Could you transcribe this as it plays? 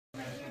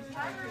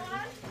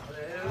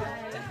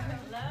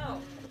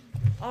Hello.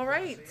 All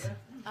right.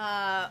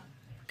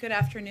 Good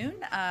afternoon.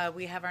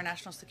 We have our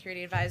National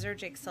Security Advisor,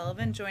 Jake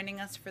Sullivan, joining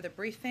us for the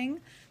briefing,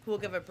 who will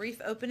give a brief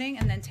opening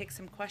and then take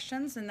some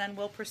questions, and then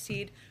we'll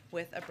proceed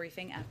with a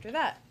briefing after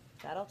that.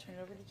 With that, I'll turn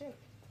it over to Jake.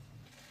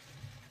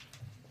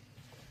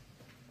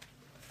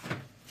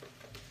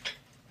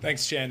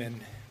 Thanks, Jen,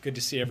 and good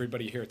to see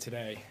everybody here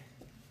today.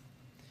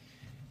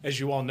 As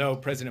you all know,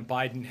 President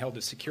Biden held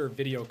a secure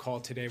video call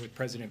today with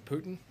President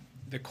Putin.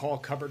 The call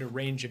covered a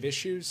range of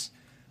issues,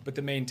 but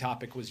the main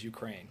topic was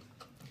Ukraine.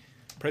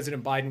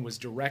 President Biden was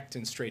direct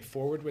and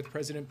straightforward with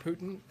President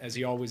Putin, as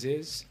he always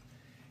is.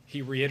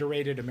 He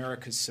reiterated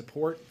America's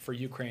support for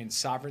Ukraine's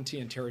sovereignty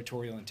and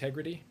territorial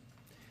integrity.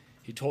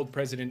 He told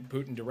President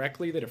Putin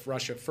directly that if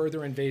Russia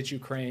further invades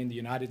Ukraine, the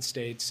United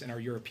States and our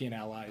European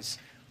allies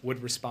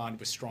would respond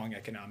with strong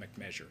economic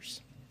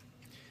measures.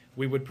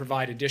 We would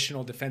provide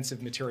additional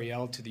defensive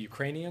materiel to the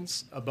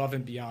Ukrainians above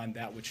and beyond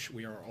that which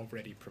we are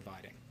already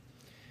providing.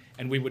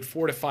 And we would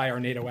fortify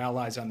our NATO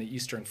allies on the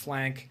eastern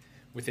flank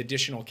with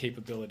additional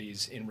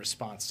capabilities in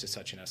response to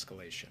such an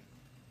escalation.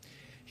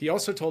 He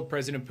also told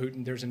President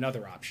Putin there's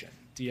another option: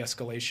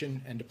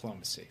 de-escalation and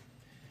diplomacy.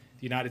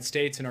 The United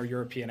States and our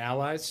European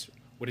allies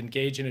would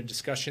engage in a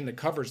discussion that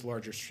covers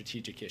larger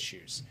strategic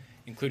issues,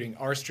 including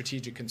our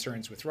strategic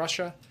concerns with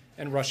Russia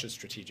and Russia's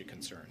strategic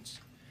concerns.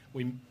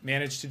 We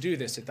managed to do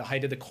this at the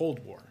height of the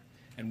Cold War,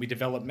 and we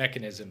developed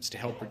mechanisms to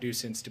help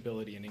reduce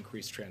instability and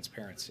increase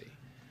transparency.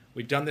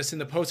 We've done this in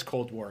the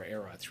post-Cold War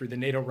era through the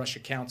NATO-Russia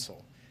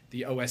Council,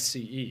 the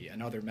OSCE,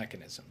 and other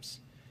mechanisms.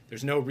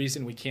 There's no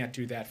reason we can't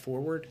do that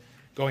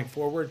going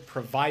forward,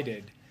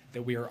 provided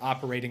that we are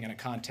operating in a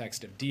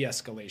context of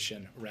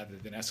de-escalation rather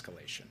than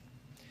escalation.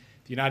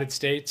 The United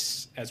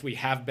States, as we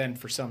have been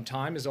for some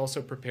time, is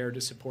also prepared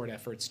to support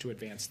efforts to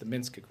advance the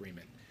Minsk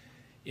Agreement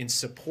in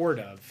support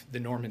of the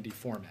Normandy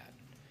format.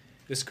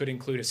 This could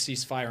include a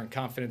ceasefire and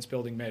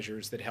confidence-building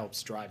measures that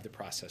helps drive the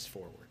process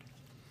forward.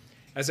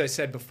 As I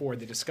said before,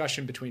 the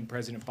discussion between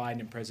President Biden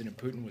and President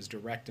Putin was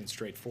direct and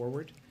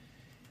straightforward.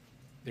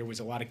 There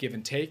was a lot of give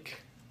and take.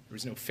 There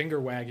was no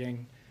finger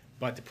wagging,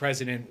 but the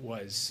president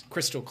was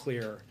crystal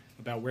clear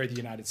about where the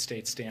United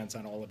States stands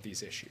on all of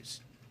these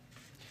issues.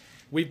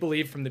 We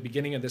believe from the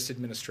beginning of this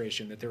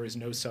administration that there is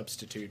no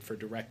substitute for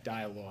direct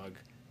dialogue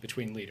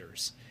between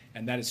leaders,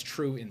 and that is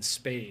true in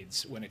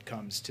spades when it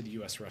comes to the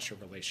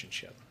U.S.-Russia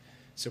relationship.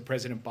 So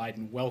President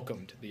Biden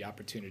welcomed the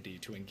opportunity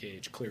to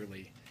engage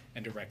clearly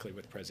and directly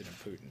with President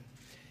Putin.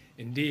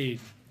 Indeed,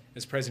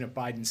 as President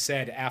Biden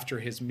said after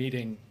his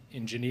meeting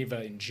in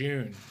Geneva in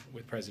June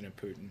with President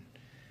Putin,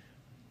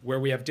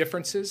 where we have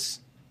differences,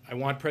 I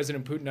want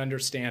President Putin to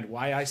understand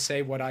why I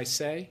say what I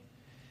say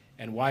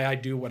and why I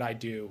do what I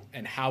do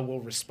and how we'll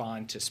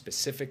respond to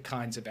specific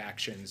kinds of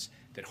actions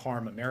that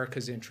harm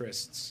America's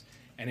interests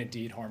and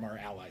indeed harm our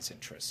allies'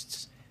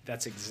 interests.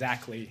 That's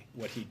exactly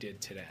what he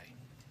did today.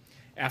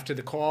 After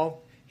the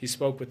call, he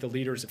spoke with the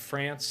leaders of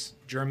France,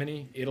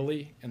 Germany,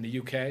 Italy, and the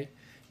UK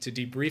to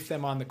debrief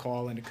them on the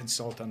call and to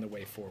consult on the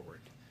way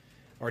forward.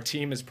 Our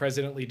team is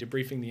presently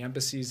debriefing the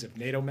embassies of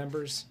NATO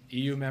members,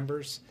 EU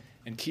members,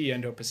 and key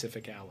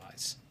Indo-Pacific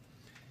allies.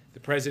 The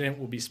president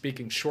will be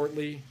speaking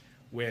shortly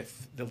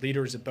with the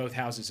leaders of both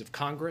houses of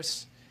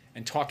Congress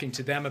and talking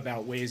to them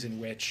about ways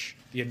in which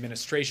the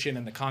administration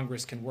and the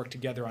Congress can work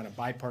together on a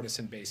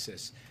bipartisan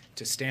basis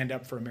to stand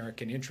up for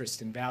American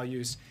interests and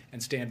values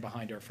and stand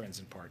behind our friends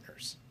and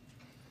partners.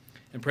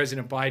 And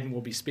President Biden will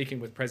be speaking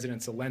with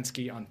President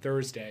Zelensky on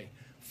Thursday,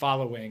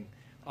 following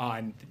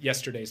on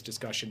yesterday's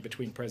discussion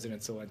between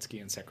President Zelensky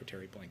and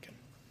Secretary Blinken.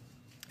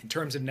 In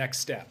terms of next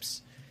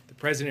steps, the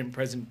President and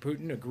President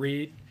Putin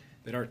agreed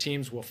that our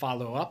teams will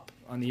follow up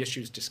on the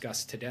issues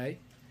discussed today.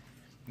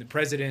 The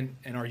President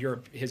and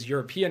his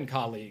European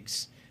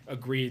colleagues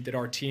agreed that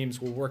our teams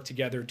will work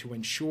together to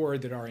ensure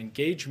that our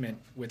engagement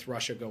with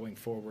Russia going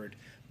forward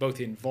both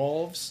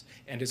involves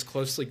and is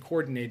closely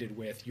coordinated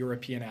with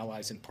European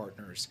allies and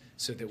partners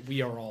so that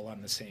we are all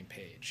on the same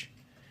page.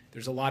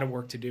 There's a lot of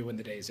work to do in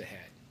the days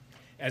ahead.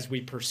 As we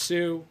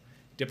pursue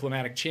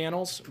diplomatic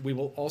channels, we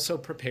will also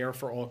prepare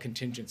for all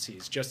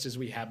contingencies, just as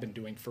we have been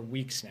doing for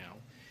weeks now,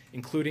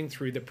 including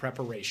through the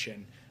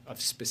preparation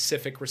of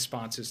specific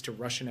responses to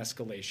Russian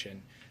escalation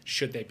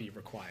should they be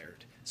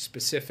required.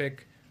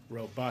 Specific,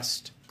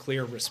 robust,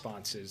 clear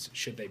responses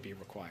should they be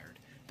required.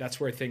 That's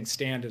where things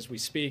stand as we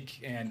speak,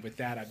 and with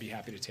that, I'd be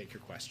happy to take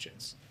your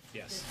questions.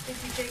 Yes.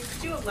 Thank you, Jake.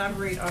 Could you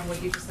elaborate on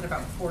what you just said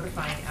about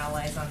fortifying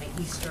allies on the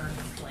eastern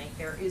flank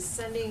there? Is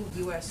sending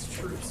U.S.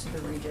 troops to the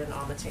region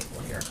on the table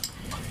here?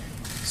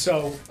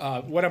 So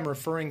what I'm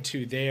referring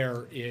to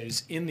there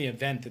is in the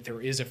event that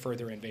there is a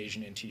further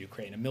invasion into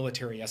Ukraine, a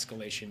military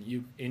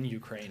escalation in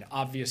Ukraine,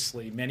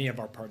 obviously many of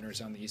our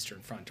partners on the Eastern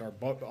Front, our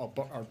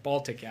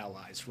Baltic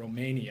allies,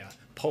 Romania,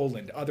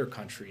 Poland, other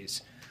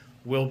countries,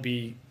 will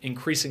be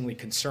increasingly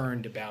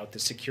concerned about the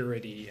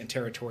security and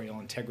territorial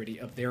integrity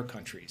of their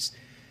countries.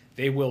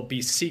 They will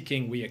be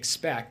seeking, we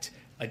expect,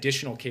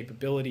 additional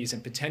capabilities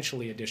and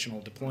potentially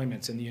additional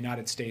deployments, and the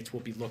United States will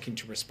be looking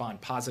to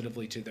respond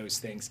positively to those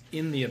things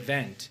in the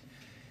event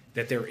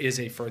that there is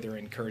a further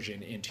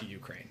incursion into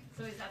Ukraine.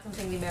 So is that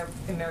something the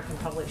American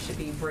public should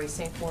be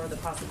bracing for, the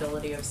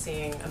possibility of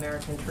seeing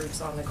American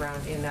troops on the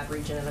ground in that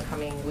region in the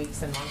coming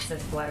weeks and months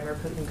if Vladimir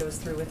Putin goes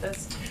through with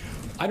this?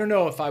 I don't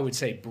know if I would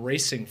say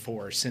bracing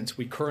for, since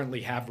we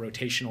currently have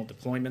rotational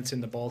deployments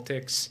in the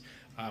Baltics.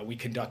 We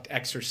conduct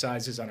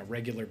exercises on a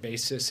regular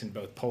basis in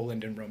both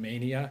Poland and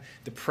Romania.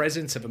 The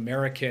presence of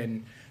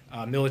American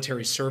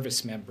military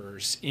service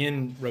members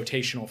in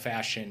rotational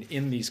fashion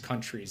in these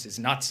countries is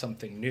not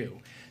something new.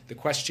 The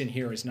question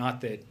here is not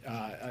that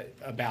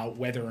about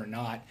whether or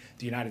not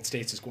the United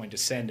States is going to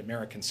send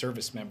American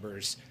service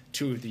members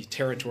to the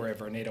territory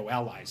of our NATO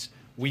allies.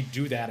 We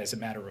do that as a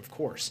matter of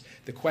course.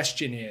 The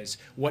question is,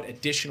 what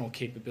additional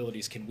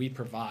capabilities can we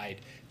provide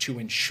to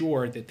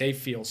ensure that they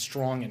feel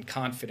strong and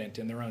confident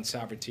in their own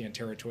sovereignty and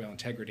territorial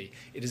integrity?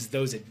 It is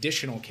those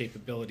additional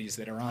capabilities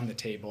that are on the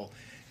table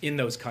in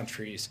those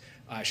countries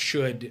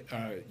should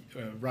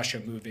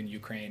Russia move in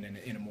Ukraine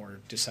in a more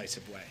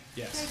decisive way.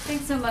 Yes. Okay,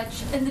 thanks so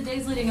much. In the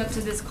days leading up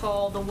to this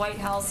call, the White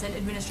House and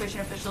administration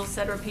officials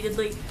said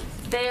repeatedly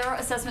their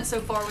assessment so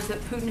far was that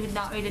Putin had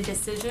not made a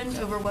decision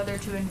over whether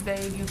to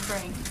invade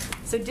Ukraine.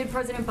 So did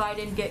President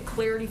Biden get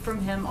clarity from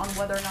him on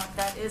whether or not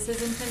that is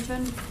his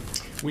intention?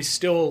 We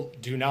still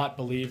do not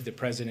believe that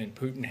President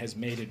Putin has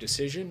made a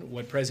decision.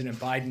 What President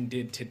Biden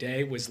did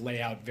today was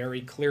lay out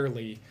very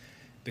clearly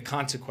the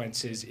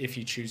consequences if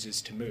he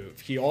chooses to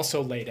move. He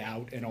also laid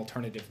out an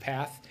alternative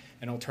path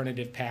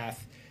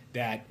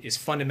that is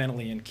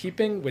fundamentally in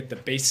keeping with the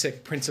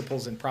basic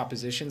principles and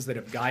propositions that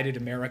have guided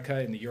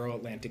America in the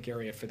Euro-Atlantic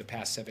area for the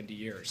past 70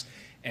 years.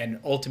 And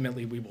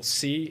ultimately, we will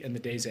see in the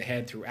days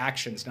ahead through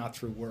actions, not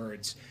through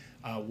words,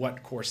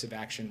 what course of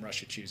action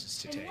Russia chooses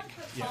to take.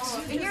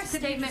 Yes. In your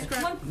statement,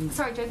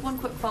 one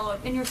quick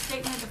follow-up. In your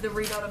statement of the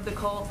readout of the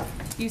call,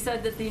 you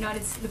said that the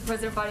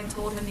President Biden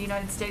told him the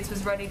United States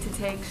was ready to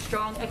take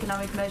strong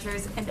economic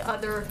measures and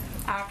other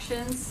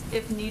actions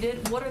if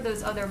needed. What are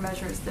those other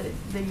measures that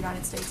the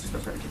United States is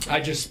prepared to take? I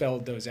just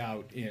spelled those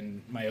out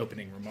in my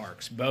opening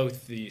remarks,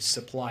 both the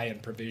supply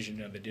and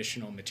provision of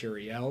additional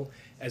materiel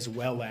as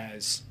well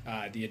as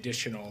the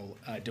additional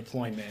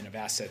deployment of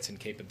assets and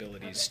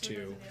capabilities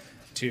to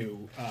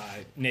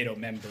NATO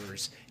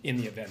members in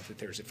the event that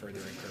there's a further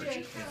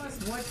incursion.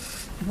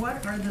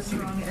 What are the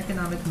strong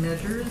economic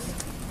measures,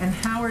 and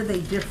how are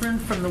they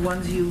different from the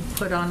ones you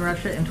put on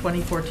Russia in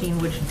 2014,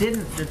 which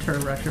didn't deter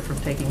Russia from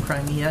taking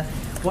Crimea?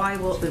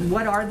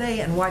 What are they,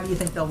 and why do you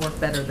think they'll work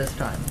better this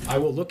time? I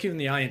will look you in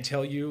the eye and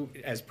tell you,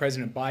 as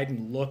President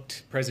Biden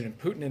looked President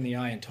Putin in the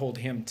eye and told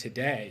him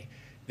today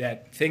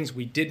that things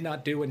we did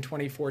not do in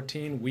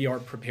 2014, we are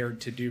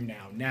prepared to do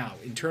now. Now,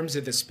 in terms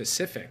of the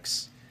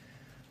specifics,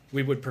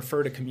 we would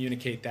prefer to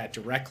communicate that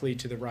directly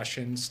to the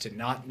Russians, to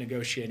not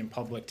negotiate in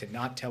public, to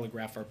not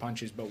telegraph our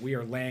punches, but we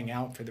are laying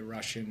out for the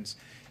Russians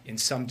in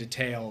some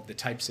detail the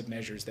types of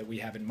measures that we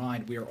have in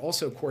mind. We are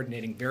also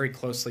coordinating very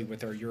closely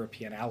with our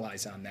European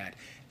allies on that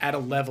at a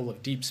level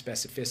of deep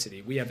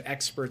specificity. We have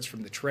experts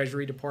from the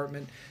Treasury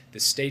Department,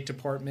 the State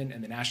Department,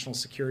 and the National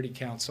Security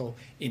Council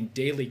in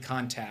daily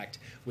contact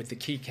with the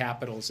key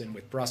capitals and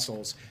with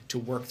Brussels to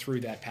work through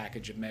that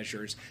package of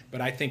measures.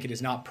 But I think it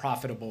is not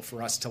profitable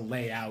for us to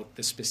lay out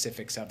the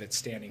specifics of it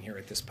standing here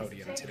at this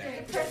podium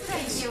today. Did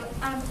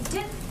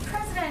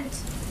President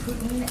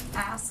Putin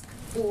ask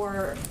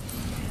for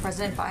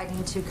President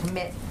Biden to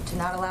commit to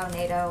not allow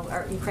NATO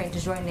or Ukraine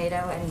to join NATO,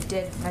 and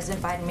did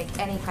President Biden make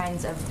any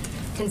kinds of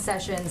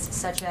concessions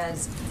such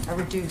as a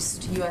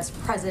reduced U.S.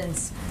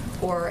 presence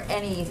or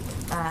any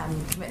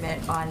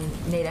commitment on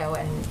NATO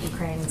and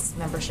Ukraine's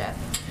membership?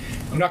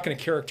 I'm not going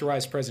to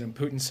characterize President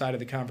Putin's side of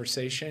the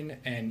conversation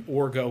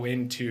or go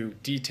into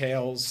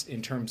details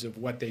in terms of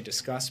what they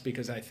discussed,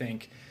 because I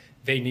think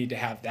they need to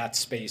have that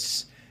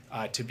space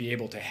to be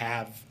able to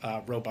have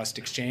robust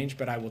exchange.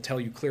 But I will tell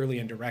you clearly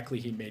and directly,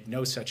 he made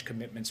no such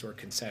commitments or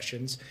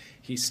concessions.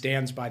 He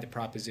stands by the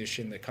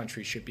proposition that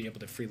countries should be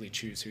able to freely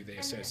choose who they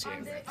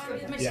associate with. On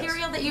the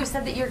material that you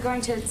said that you're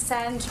going to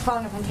send,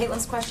 following up on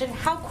Caitlin's question,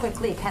 how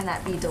quickly can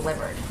that be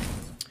delivered?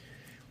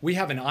 We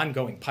have an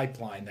ongoing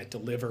pipeline that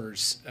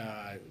delivers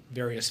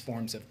various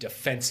forms of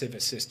defensive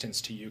assistance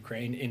to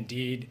Ukraine.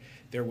 Indeed,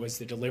 there was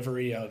the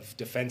delivery of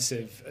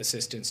defensive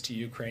assistance to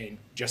Ukraine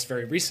just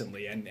very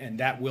recently, and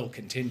that will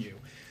continue.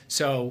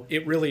 So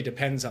it really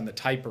depends on the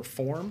type or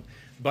form,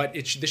 but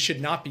this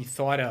should not be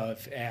thought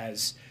of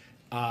as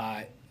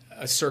a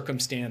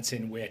circumstance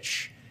in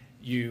which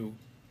you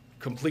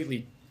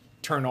completely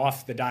turn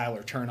off the dial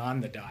or turn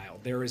on the dial.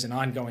 There is an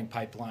ongoing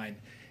pipeline.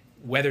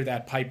 Whether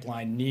that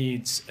pipeline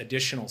needs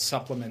additional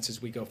supplements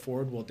as we go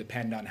forward will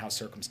depend on how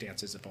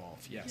circumstances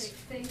evolve. Yes.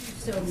 Thank you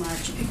so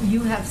much.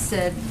 You have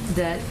said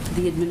that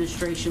the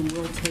administration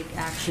will take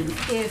action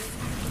if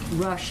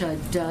Russia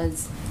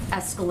does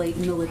escalate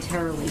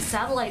militarily.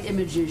 Satellite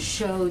images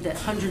show that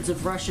hundreds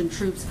of Russian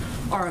troops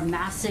are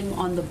amassing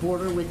on the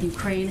border with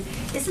Ukraine.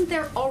 Isn't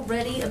there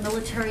already a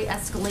military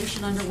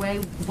escalation underway?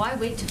 Why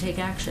wait to take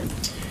action?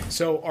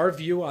 So our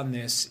view on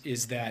this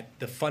is that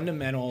the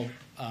fundamental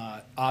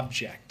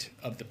object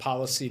of the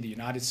policy the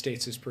United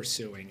States is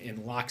pursuing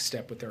in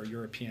lockstep with our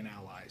European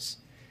allies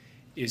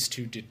is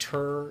to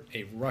deter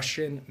a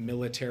Russian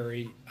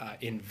military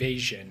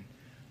invasion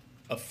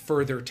of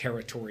further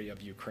territory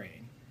of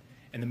Ukraine.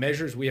 And the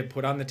measures we have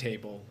put on the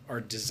table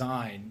are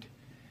designed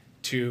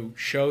to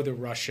show the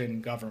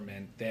Russian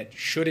government that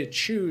should it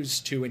choose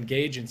to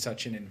engage in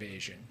such an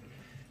invasion,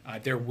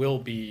 there will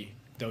be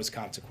those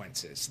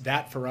consequences.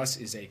 That for us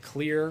is a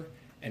clear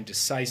and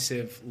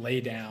decisive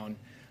laydown,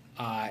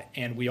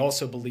 and we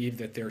also believe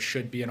that there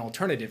should be an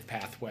alternative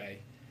pathway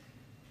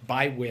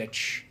by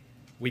which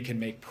we can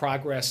make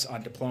progress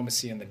on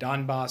diplomacy in the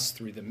Donbass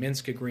through the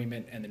Minsk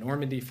Agreement and the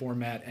Normandy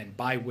format, and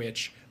by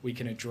which we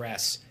can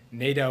address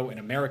NATO and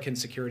American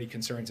security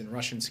concerns and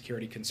Russian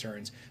security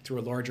concerns through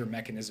a larger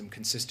mechanism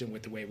consistent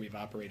with the way we've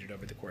operated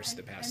over the course of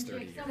the past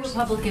 30 years. Some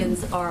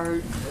Republicans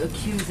are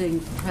accusing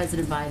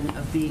President Biden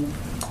of being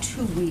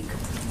too weak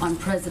on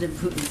President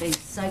Putin. They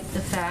cite the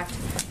fact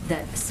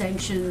that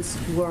sanctions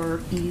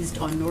were eased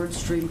on Nord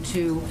Stream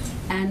 2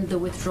 and the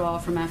withdrawal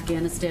from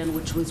Afghanistan,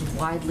 which was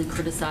widely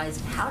criticized.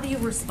 How do you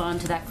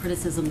respond to that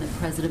criticism that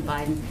President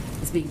Biden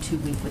is being too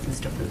weak with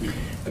Mr. Putin?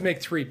 I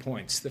make 3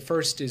 points. The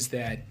first is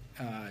that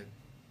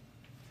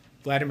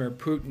Vladimir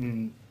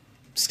Putin,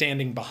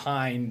 standing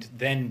behind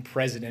then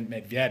President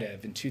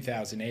Medvedev in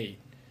 2008,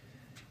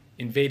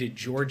 invaded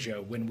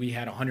Georgia when we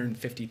had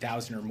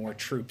 150,000 or more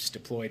troops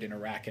deployed in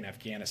Iraq and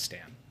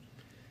Afghanistan.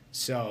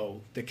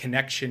 So the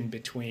connection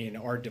between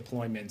our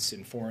deployments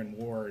in foreign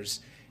wars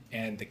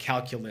and the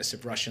calculus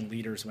of Russian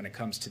leaders when it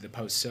comes to the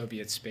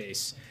post-Soviet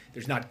space,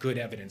 there's not good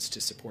evidence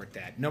to support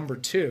that. Number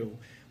 2,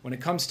 when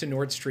it comes to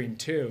Nord Stream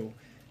 2,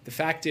 the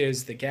fact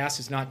is that gas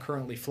is not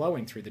currently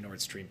flowing through the Nord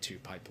Stream 2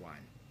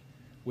 pipeline,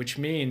 which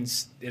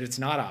means that it's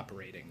not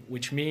operating,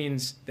 which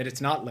means that it's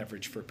not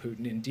leverage for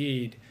Putin.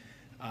 Indeed,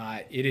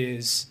 it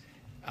is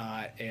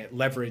a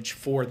leverage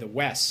for the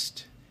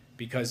West,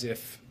 because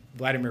if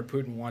Vladimir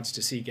Putin wants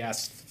to see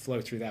gas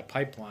flow through that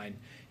pipeline,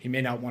 he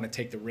may not want to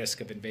take the risk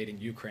of invading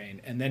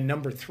Ukraine. And then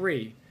number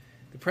 3,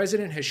 the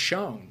president has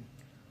shown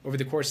over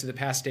the course of the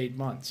past 8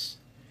 months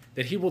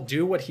that he will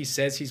do what he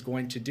says he's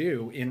going to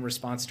do in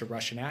response to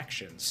Russian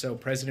actions. So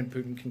President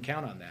Putin can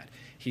count on that.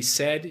 He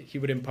said he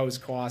would impose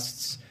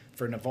costs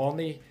for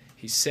Navalny.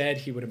 He said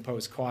he would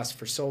impose costs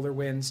for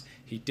SolarWinds.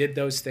 He did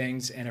those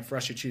things, and if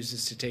Russia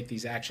chooses to take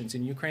these actions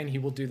in Ukraine, he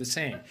will do the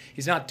same.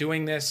 He's not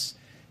doing this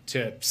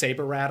to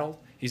saber rattle.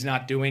 He's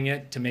not doing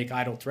it to make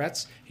idle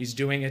threats. He's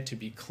doing it to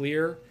be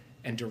clear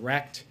and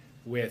direct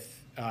with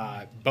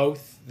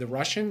both the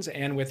Russians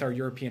and with our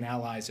European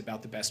allies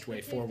about the best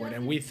way forward.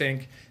 And we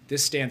think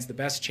this stands the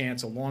best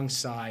chance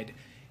alongside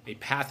a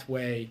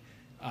pathway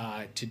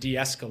to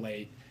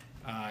de-escalate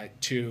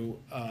to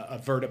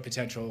avert a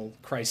potential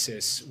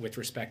crisis with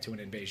respect to an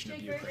invasion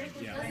of Ukraine.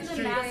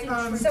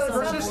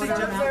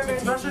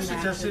 Russia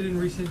suggested in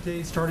recent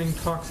days starting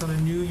talks on a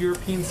new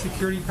European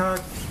security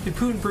pact. Did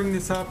Putin bring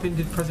this up, and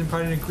did President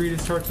Biden agree to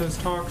start those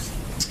talks?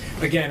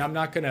 Again, I'm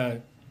not going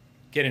to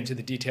get into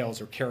the details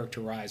or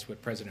characterize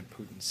what President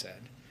Putin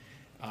said.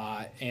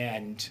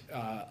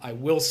 I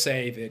will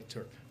say that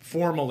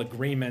formal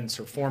agreements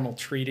or formal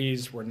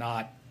treaties were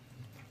not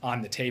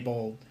on the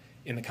table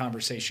in the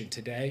conversation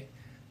today,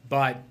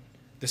 but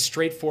the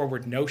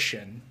straightforward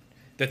notion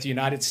that the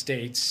United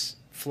States,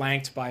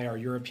 flanked by our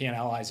European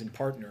allies and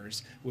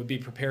partners, would be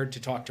prepared to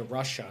talk to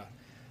Russia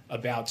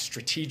about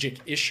strategic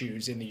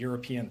issues in the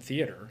European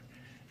theater,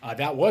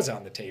 that was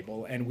on the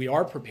table, and we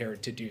are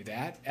prepared to do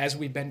that, as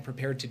we've been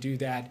prepared to do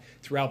that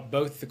throughout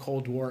both the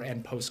Cold War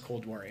and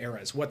post-Cold War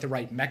eras. What the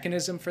right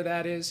mechanism for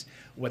that is,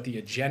 what the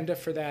agenda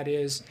for that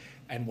is,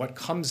 and what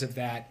comes of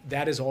that,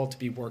 that is all to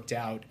be worked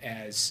out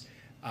as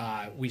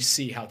we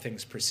see how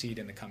things proceed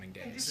in the coming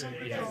days.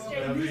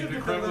 The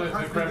Kremlin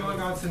has been going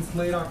on since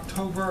late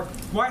October.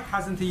 Why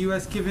hasn't the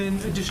U.S. given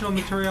additional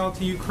material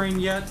to Ukraine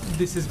yet?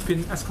 This has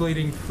been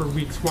escalating for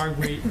weeks. Why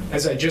wait?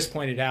 As I just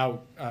pointed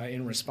out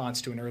in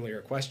response to an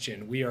earlier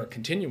question, we are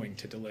continuing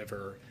to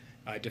deliver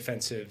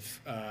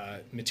defensive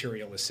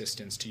material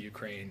assistance to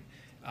Ukraine.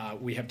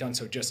 We have done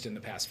so just in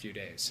the past few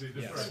days.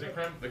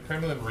 The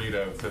Kremlin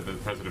readout said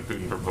that President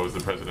Putin proposed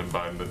to President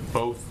Biden that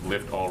both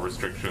lift all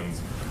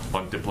restrictions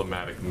on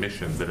diplomatic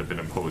missions that have been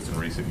imposed in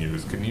recent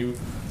years. Can you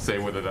say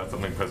whether that's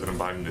something President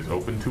Biden is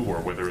open to, or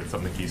whether it's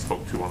something he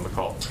spoke to on the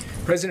call?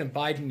 President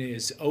Biden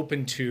is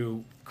open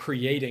to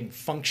creating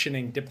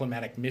functioning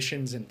diplomatic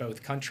missions in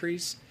both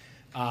countries,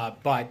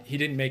 but he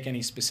didn't make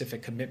any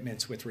specific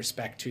commitments with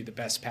respect to the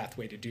best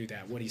pathway to do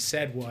that. What he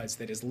said was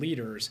that as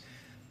leaders,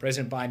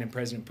 President Biden and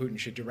President Putin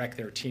should direct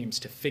their teams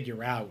to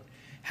figure out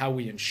how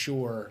we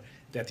ensure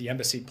that the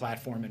embassy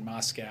platform in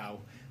Moscow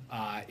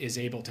is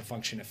able to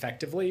function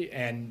effectively,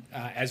 and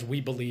as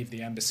we believe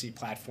the embassy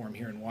platform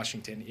here in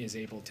Washington is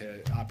able to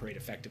operate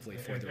effectively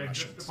for the And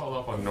Russians. just to follow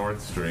up on Nord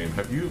Stream,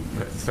 have you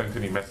sent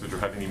any message or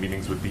had any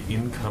meetings with the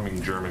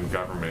incoming German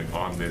government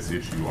on this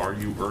issue? Are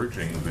you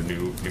urging the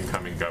new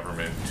incoming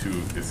government to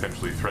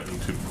essentially threaten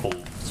to pull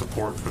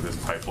support for this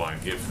pipeline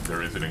if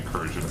there is a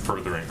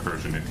further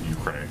incursion into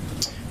Ukraine?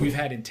 We've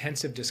had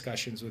intensive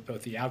discussions with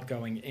both the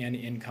outgoing and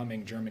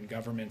incoming German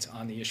governments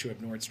on the issue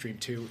of Nord Stream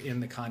 2 in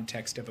the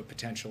context of a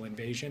potential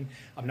invasion.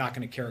 I'm not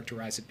going to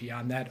characterize it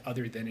beyond that,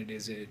 other than it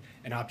is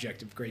an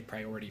object of great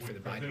priority for the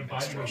Biden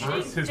administration.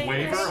 Reverse his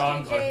waiver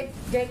on...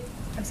 Jake,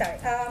 I'm sorry.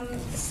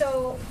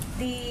 So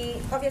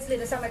obviously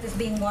the summit is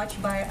being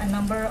watched by a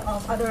number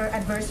of other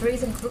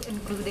adversaries,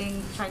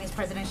 including Chinese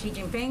President Xi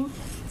Jinping.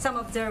 Some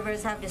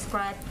observers have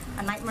described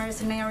a nightmare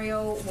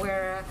scenario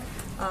where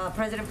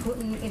President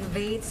Putin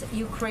invades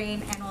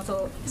Ukraine and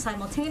also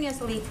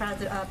simultaneously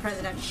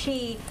President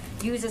Xi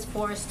uses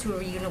force to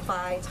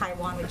reunify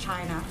Taiwan with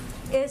China.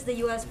 Is the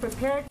U.S.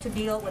 prepared to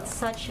deal with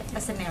such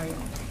a scenario?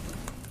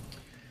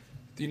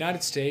 The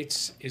United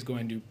States is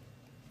going to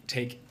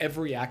take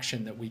every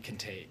action that we can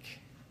take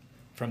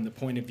from the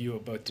point of view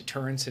of both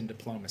deterrence and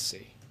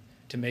diplomacy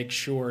to make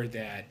sure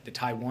that the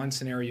Taiwan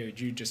scenario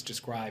you just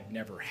described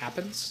never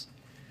happens,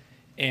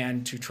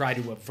 and to try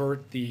to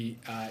avert the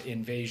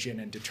invasion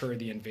and deter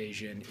the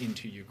invasion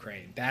into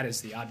Ukraine. That is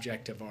the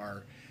object of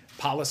our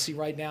policy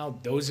right now.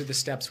 Those are the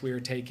steps we are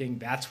taking.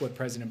 That's what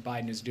President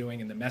Biden is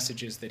doing and the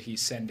messages that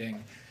he's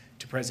sending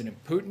to President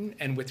Putin.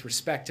 And with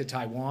respect to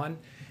Taiwan,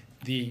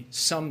 the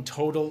sum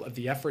total of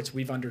the efforts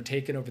we've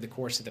undertaken over the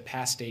course of the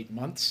past 8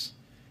 months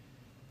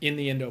in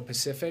the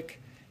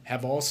Indo-Pacific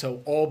have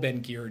also all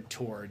been geared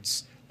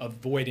towards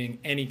avoiding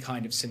any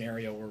kind of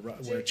scenario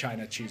where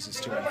China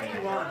chooses to invade.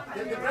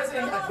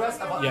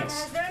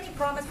 Yes. Is there any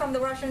promise from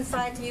the Russian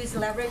side to use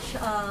leverage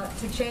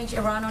to change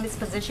Iran on its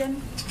position?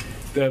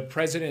 The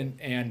president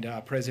and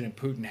President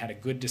Putin had a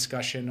good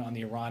discussion on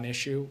the Iran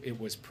issue. It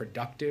was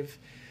productive.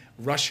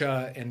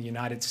 Russia and the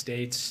United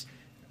States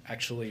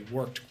actually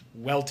worked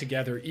well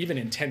together, even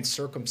in tense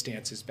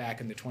circumstances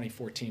back in the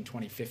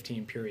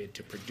 2014-2015 period,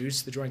 to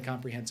produce the Joint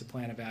Comprehensive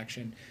Plan of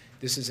Action.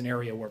 This is an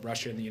area where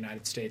Russia and the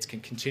United States can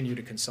continue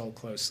to consult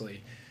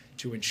closely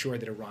to ensure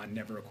that Iran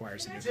never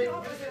acquires a nuclear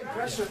weapon.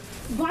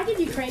 Why did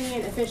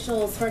Ukrainian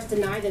officials first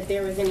deny that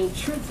there was any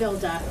troop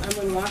buildup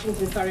when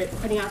Washington started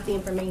putting out the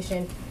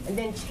information, and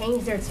then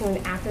change their tune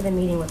after the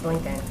meeting with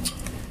Blinken?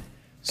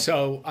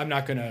 So I'm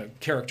not going to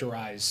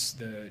characterize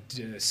the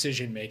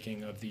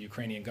decision-making of the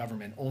Ukrainian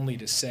government, only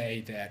to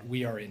say that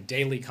we are in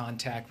daily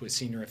contact with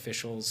senior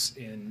officials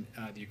in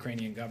the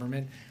Ukrainian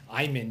government.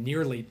 I'm in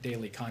nearly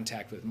daily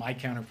contact with my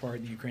counterpart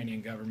in the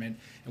Ukrainian government,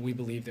 and we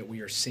believe that we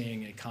are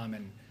seeing a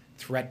common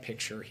threat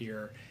picture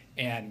here.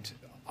 And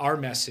our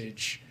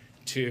message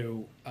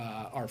to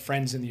our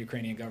friends in the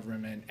Ukrainian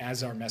government,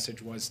 as our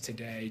message was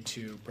today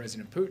to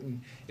President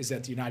Putin, is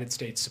that the United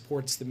States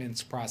supports the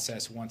Minsk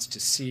process, wants to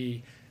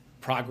see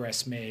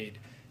progress made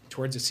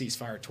towards a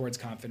ceasefire, towards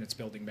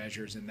confidence-building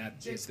measures, and that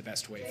is the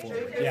best way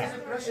forward. Yeah.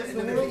 Is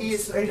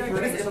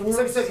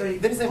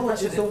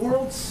the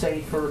world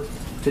safer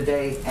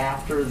today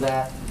after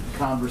that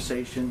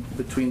conversation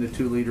between the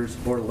two leaders,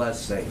 or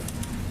less safe?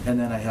 And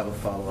then I have a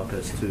follow-up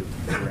as to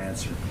your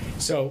answer.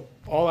 So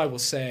all I will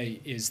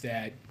say is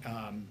that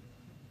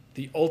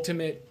the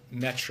ultimate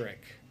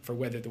metric for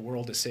whether the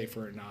world is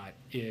safer or not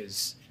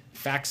is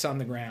facts on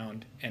the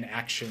ground and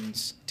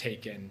actions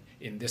taken,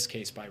 in this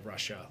case by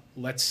Russia.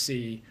 Let's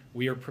see.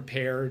 We are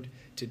prepared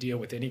to deal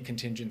with any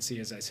contingency,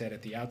 as I said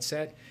at the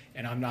outset,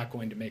 and I'm not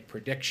going to make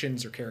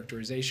predictions or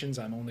characterizations.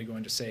 I'm only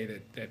going to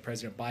say that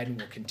President Biden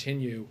will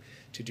continue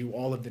to do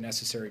all of the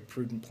necessary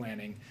prudent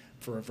planning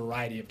for a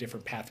variety of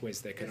different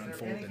pathways that could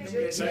unfold in the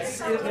region. There is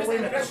an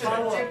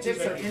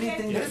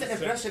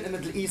impression in the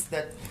Middle East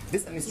that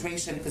this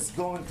administration is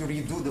going to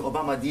redo the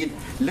Obama deal,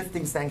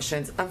 lifting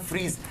sanctions and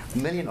freeze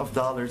millions of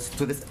dollars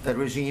to this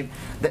regime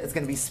that is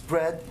going to be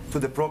spread to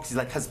the proxies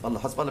like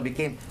Hezbollah. Hezbollah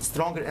became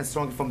stronger and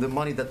stronger from the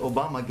money that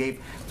Obama gave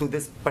to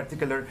this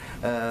particular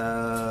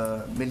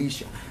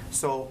militia.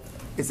 So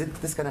is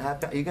this going to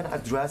happen? Are you going to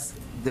address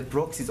the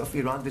proxies of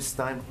Iran this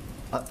time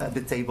at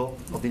the table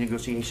of the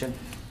negotiation?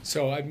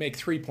 So I'd make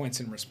 3 points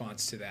in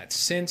response to that.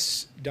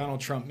 Since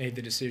Donald Trump made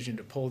the decision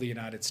to pull the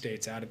United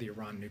States out of the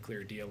Iran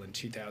nuclear deal in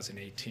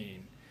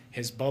 2018,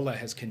 Hezbollah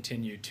has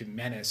continued to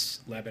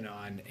menace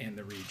Lebanon and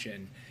the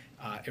region.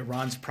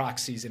 Iran's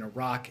proxies in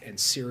Iraq and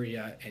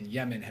Syria and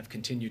Yemen have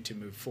continued to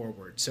move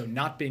forward. So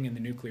not being in the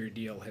nuclear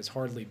deal has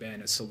hardly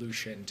been a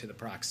solution to the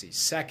proxies.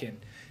 Second,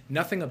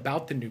 nothing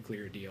about the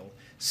nuclear deal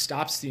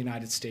stops the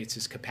United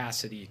States'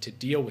 capacity to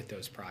deal with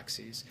those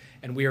proxies,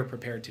 and we are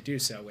prepared to do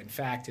so. In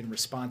fact, in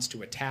response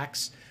to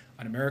attacks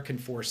on American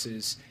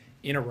forces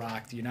in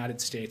Iraq, the United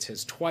States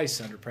has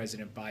twice under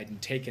President Biden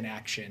taken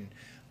action,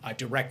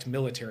 direct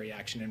military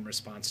action in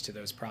response to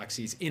those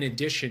proxies, in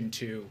addition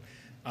to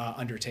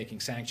undertaking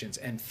sanctions.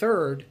 And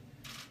third,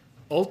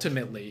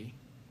 ultimately,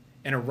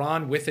 an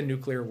Iran with a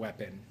nuclear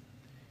weapon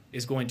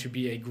is going to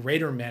be a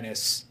greater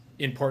menace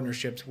in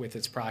partnerships with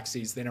its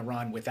proxies than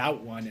Iran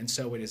without one, and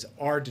so it is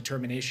our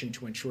determination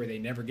to ensure they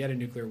never get a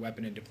nuclear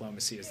weapon in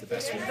diplomacy is the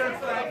best way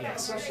forward.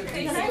 Yes.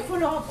 Can I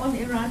follow up on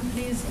Iran,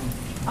 please?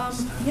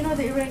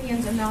 The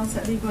Iranians announced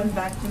that they're going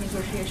back to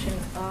negotiation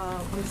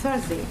on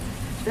Thursday.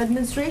 The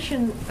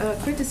administration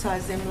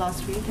criticized them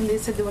last week, and they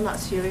said they were not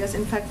serious.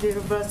 In fact, they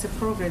reversed the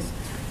progress.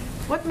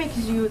 What makes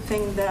you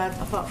think that,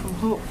 apart from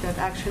hope, that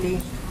actually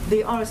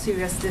they are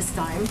serious this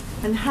time,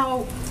 and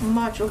how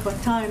much of a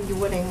time you're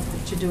willing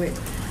to do it?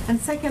 And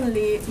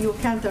secondly, your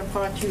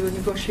counterpart, you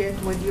negotiate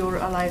with your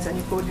allies and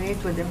you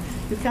coordinate with them.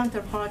 Your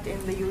counterpart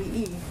in the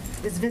UAE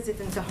is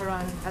visiting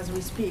Tehran as we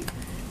speak.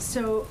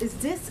 So is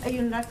this a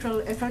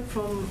unilateral effort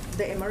from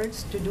the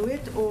Emirates to do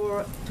it,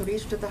 or to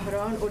reach to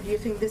Tehran, or do you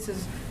think this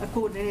is a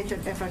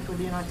coordinated effort with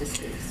the United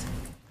States?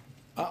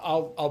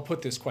 I'll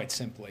put this quite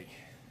simply.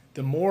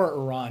 The more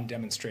Iran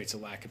demonstrates a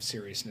lack of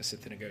seriousness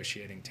at the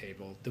negotiating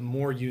table, the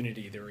more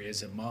unity there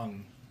is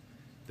among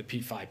the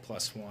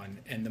P5+1,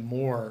 and the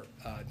more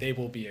they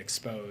will be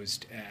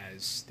exposed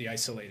as the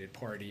isolated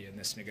party in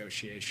this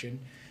negotiation.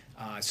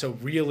 So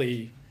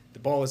really, the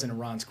ball is in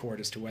Iran's court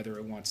as to whether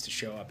it wants to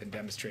show up and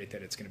demonstrate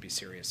that it's going to be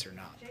serious or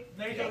not.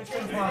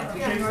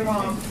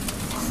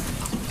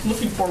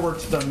 Looking forward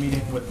to the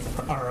meeting with,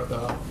 or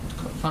the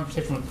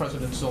conversation with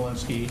President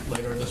Zelensky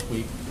later this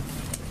week,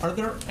 are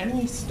there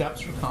any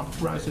steps or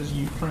compromises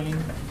Ukraine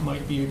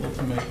might be able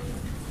to make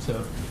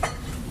to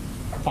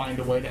find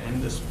a way to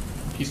end this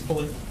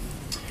peacefully?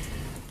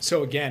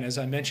 So again, as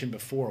I mentioned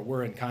before,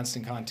 we're in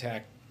constant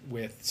contact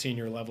with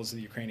senior levels of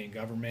the Ukrainian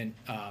government.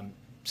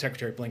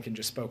 Secretary Blinken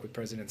just spoke with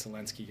President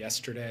Zelensky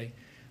yesterday.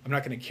 I'm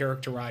not going to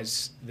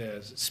characterize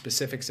the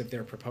specifics of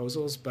their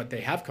proposals, but they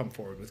have come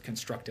forward with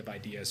constructive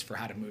ideas for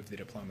how to move the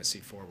diplomacy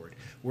forward.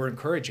 We're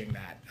encouraging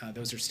that.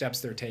 Those are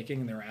steps they're taking,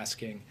 and they're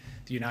asking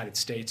the United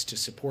States to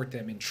support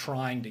them in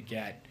trying to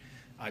get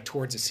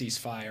towards a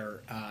ceasefire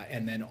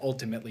and then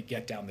ultimately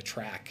get down the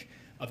track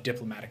of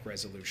diplomatic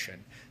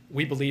resolution.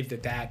 We believe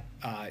that that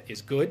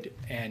is good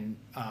and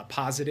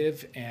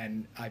positive,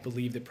 and I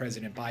believe that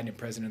President Biden and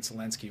President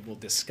Zelensky will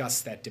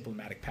discuss that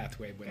diplomatic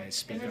pathway when they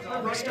speak of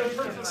August. Can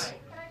I just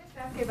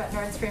ask you about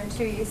Nord Stream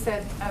 2? You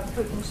said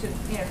Putin should,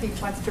 if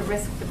he wants to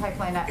risk the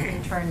pipeline not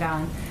being turned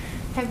on.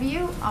 Have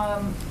you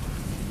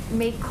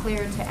made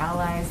clear to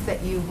allies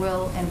that you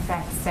will, in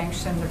fact,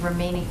 sanction the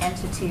remaining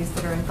entities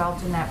that are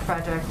involved in that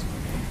project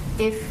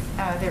if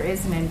there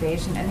is an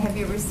invasion? And have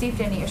you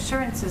received any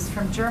assurances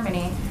from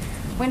Germany?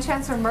 When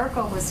Chancellor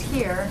Merkel was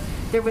here,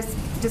 there was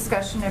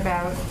discussion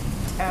about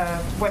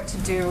what to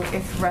do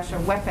if Russia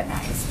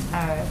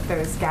weaponized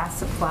those gas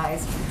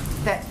supplies.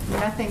 That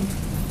nothing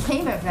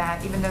came of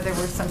that, even though there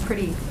were some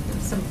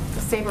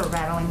saber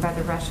rattling by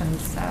the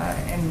Russians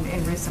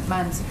in recent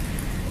months.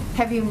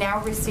 Have you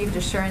now received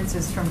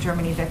assurances from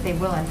Germany that they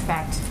will, in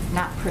fact,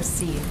 not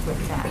proceed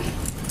with that?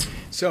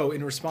 So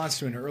in response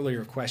to an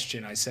earlier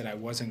question, I said I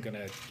wasn't going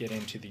to get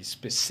into the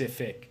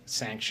specific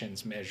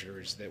sanctions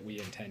measures that we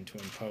intend to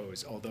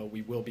impose, although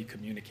we will be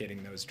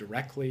communicating those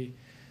directly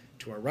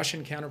to our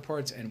Russian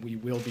counterparts, and we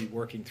will be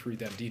working through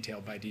them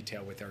detail by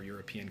detail with our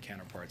European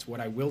counterparts. What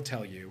I will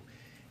tell you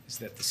is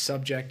that the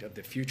subject of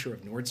the future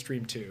of Nord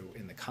Stream 2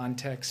 in the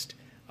context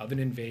of an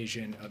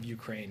invasion of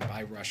Ukraine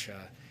by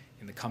Russia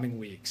in the coming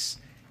weeks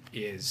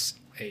is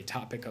a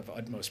topic of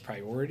utmost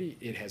priority.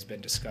 It has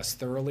been discussed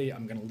thoroughly.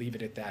 I'm going to leave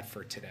it at that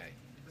for today.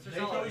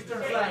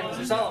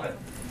 Mr. Sullivan.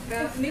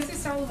 Mrs.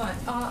 Sullivan,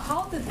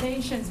 how the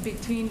tensions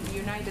between the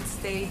United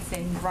States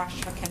and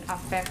Russia can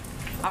affect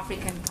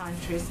African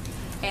countries?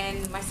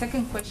 And my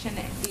second question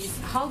is,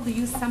 how do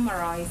you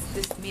summarize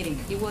this meeting?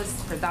 It was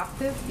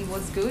productive, it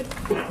was good,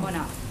 or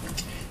not?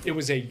 It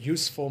was a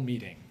useful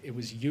meeting. It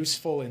was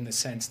useful in the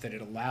sense that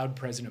it allowed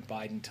President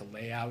Biden to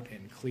lay out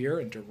in clear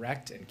and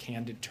direct and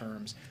candid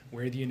terms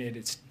where the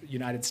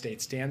United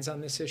States stands on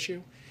this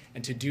issue,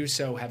 and to do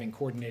so having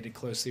coordinated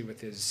closely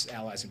with his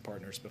allies and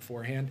partners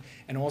beforehand,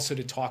 and also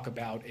to talk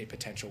about a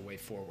potential way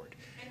forward.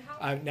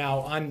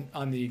 Now,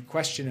 on the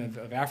question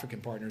of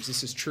African partners,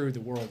 this is true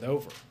the world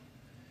over.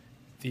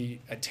 The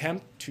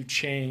attempt to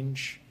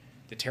change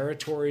the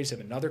territories of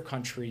another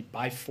country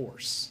by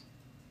force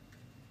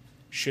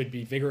should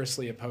be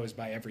vigorously opposed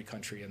by every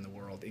country in the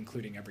world,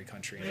 including every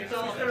country in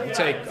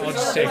Africa. I'll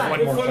just take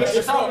one more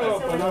question.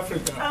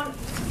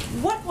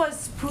 What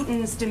was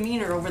Putin's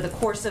demeanor over the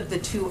course of the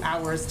 2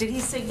 hours? Did he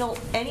signal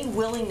any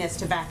willingness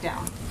to back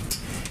down?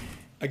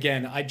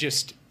 Again, I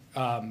just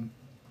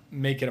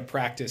make it a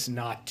practice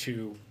not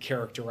to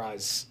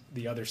characterize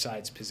the other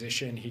side's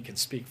position. He can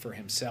speak for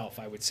himself.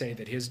 I would say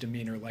that his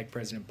demeanor, like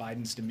President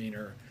Biden's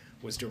demeanor,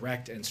 was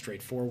direct and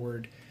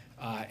straightforward.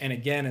 And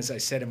again, as I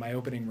said in my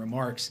opening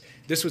remarks,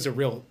 this was a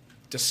real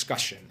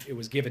discussion. It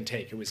was give and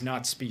take. It was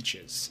not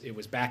speeches. It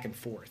was back and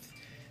forth.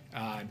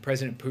 And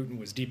President Putin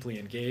was deeply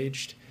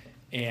engaged,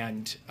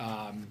 and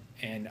I'm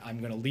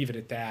going to leave it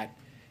at that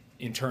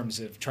in terms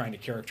of trying to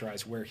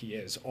characterize where he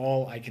is.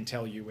 All I can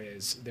tell you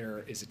is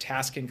there is a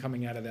tasking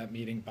coming out of that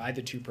meeting by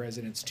the two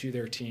presidents to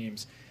their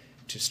teams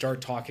to start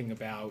talking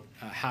about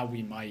how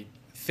we might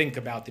think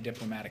about the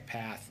diplomatic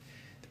path.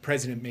 The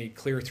President made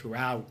clear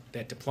throughout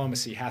that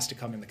diplomacy has to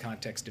come in the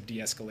context of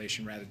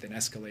de-escalation rather than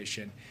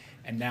escalation.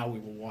 And now we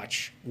will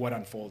watch what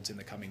unfolds in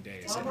the coming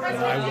days. And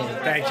I will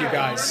thank you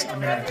guys. I'm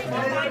gonna turn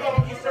it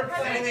over.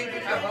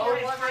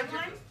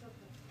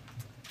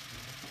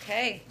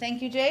 Okay,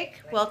 thank you,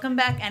 Jake. Welcome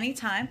back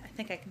anytime. I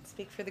think I can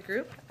speak for the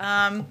group.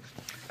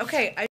 Okay.